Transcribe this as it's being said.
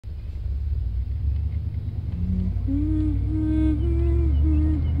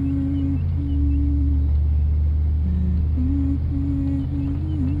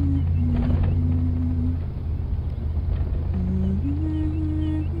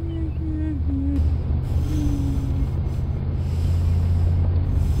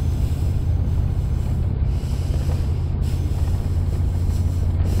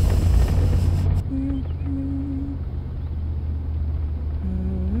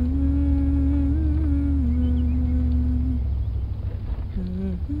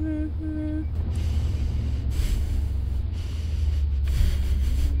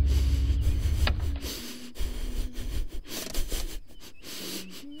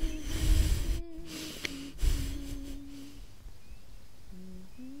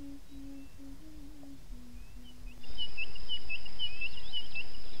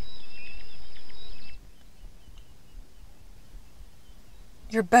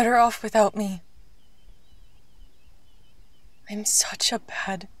You're better off without me. I'm such a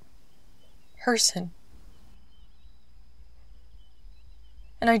bad person.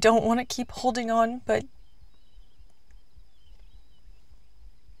 And I don't want to keep holding on, but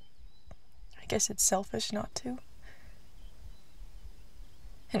I guess it's selfish not to.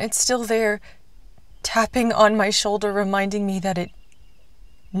 And it's still there, tapping on my shoulder, reminding me that it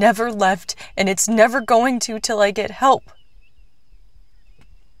never left and it's never going to till I get help.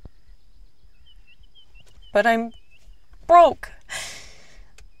 But I'm broke.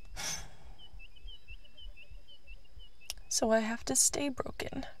 So I have to stay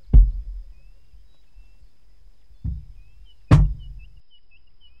broken.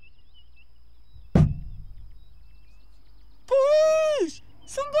 Please!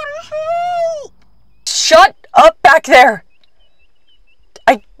 Somebody help! Shut up back there!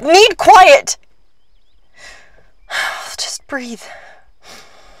 I need quiet! Just breathe.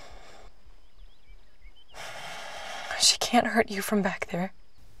 She can't hurt you from back there.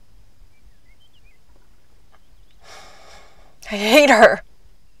 I hate her.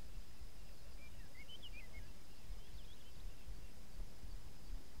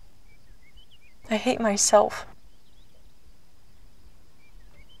 I hate myself.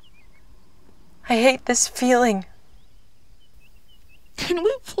 I hate this feeling. Can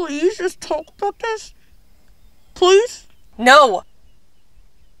we please just talk about this? Please? No!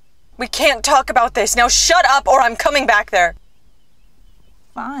 We can't talk about this. Now shut up or I'm coming back there.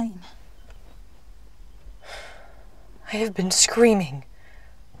 Fine. I have been screaming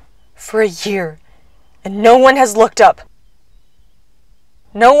for a year and no one has looked up.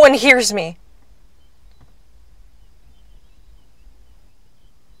 No one hears me.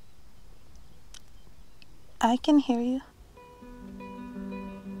 I can hear you.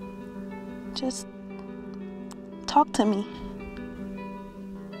 Just talk to me.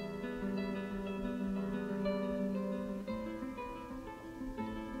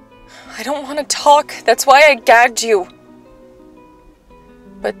 I don't want to talk. That's why I gagged you.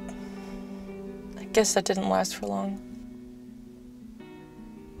 But I guess that didn't last for long.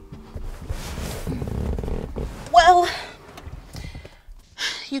 Well,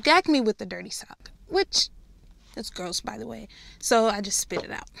 you gagged me with the dirty sock, which is gross, by the way, so I just spit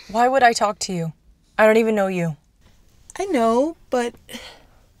it out. Why would I talk to you? I don't even know you. I know, but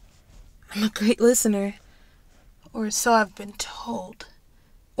I'm a great listener, or so I've been told.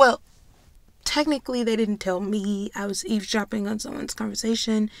 Well, technically they didn't tell me. I was eavesdropping on someone's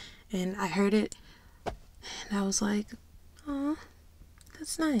conversation, and I heard it, and I was like, oh,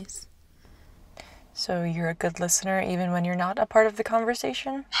 that's nice. So you're a good listener even when you're not a part of the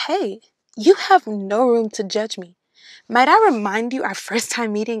conversation? Hey, you have no room to judge me. Might I remind you our first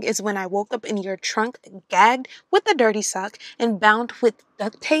time meeting is when I woke up in your trunk, gagged with a dirty sock and bound with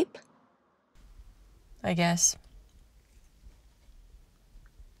duct tape? I guess.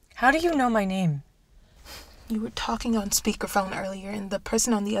 How do you know my name? You were talking on speakerphone earlier and the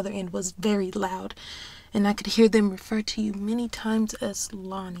person on the other end was very loud, and I could hear them refer to you many times as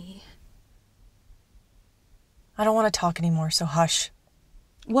Loni. I don't want to talk anymore, so hush.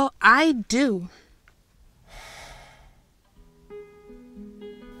 Well, I do.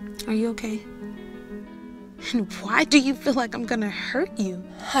 Are you okay? And why do you feel like I'm gonna hurt you?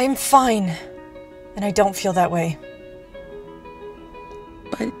 I'm fine. And I don't feel that way.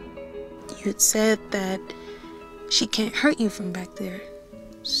 But you had said that she can't hurt you from back there.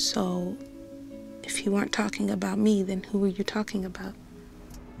 So, if you weren't talking about me, then who were you talking about?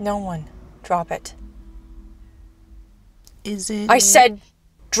 No one. Drop it. Is it... I said,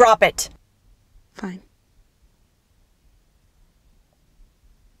 drop it. Fine.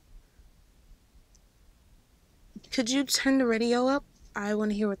 Could you turn the radio up? I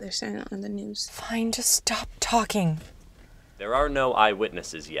want to hear what they're saying on the news. Fine, just stop talking. There are no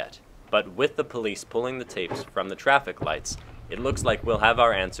eyewitnesses yet, but with the police pulling the tapes from the traffic lights, it looks like we'll have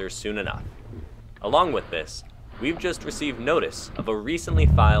our answers soon enough. Along with this, we've just received notice of a recently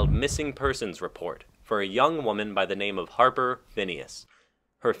filed missing persons report for a young woman by the name of Harper Phineas.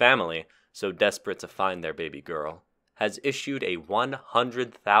 Her family, so desperate to find their baby girl, has issued a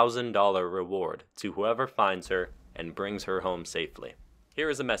 $100,000 reward to whoever finds her and brings her home safely. Here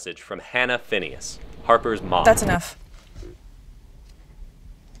is a message from Hannah Phineas, Harper's mom. That's enough.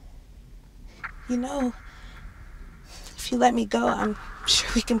 You know, if you let me go, I'm sure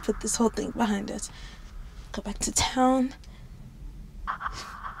we can put this whole thing behind us. Go back to town.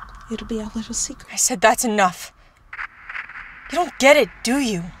 It'll be our little secret. I said that's enough. You don't get it, do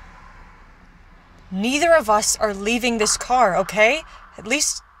you? Neither of us are leaving this car, okay? At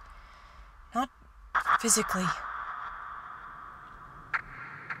least, not physically.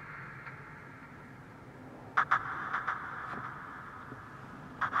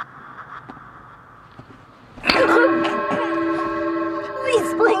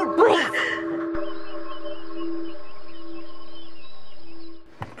 Please, please, please.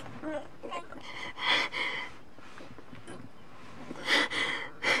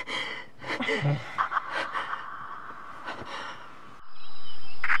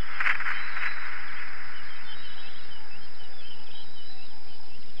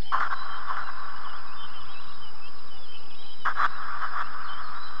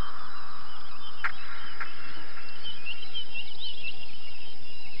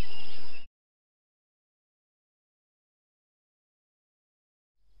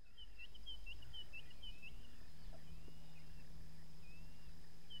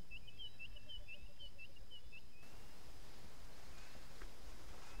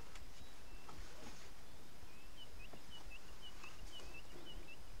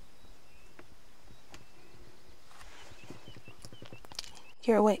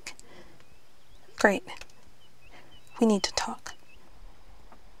 You're awake. Great. We need to talk.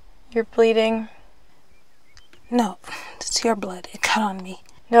 You're bleeding? No, it's your blood. It cut on me.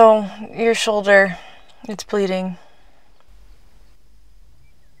 No, your shoulder. It's bleeding.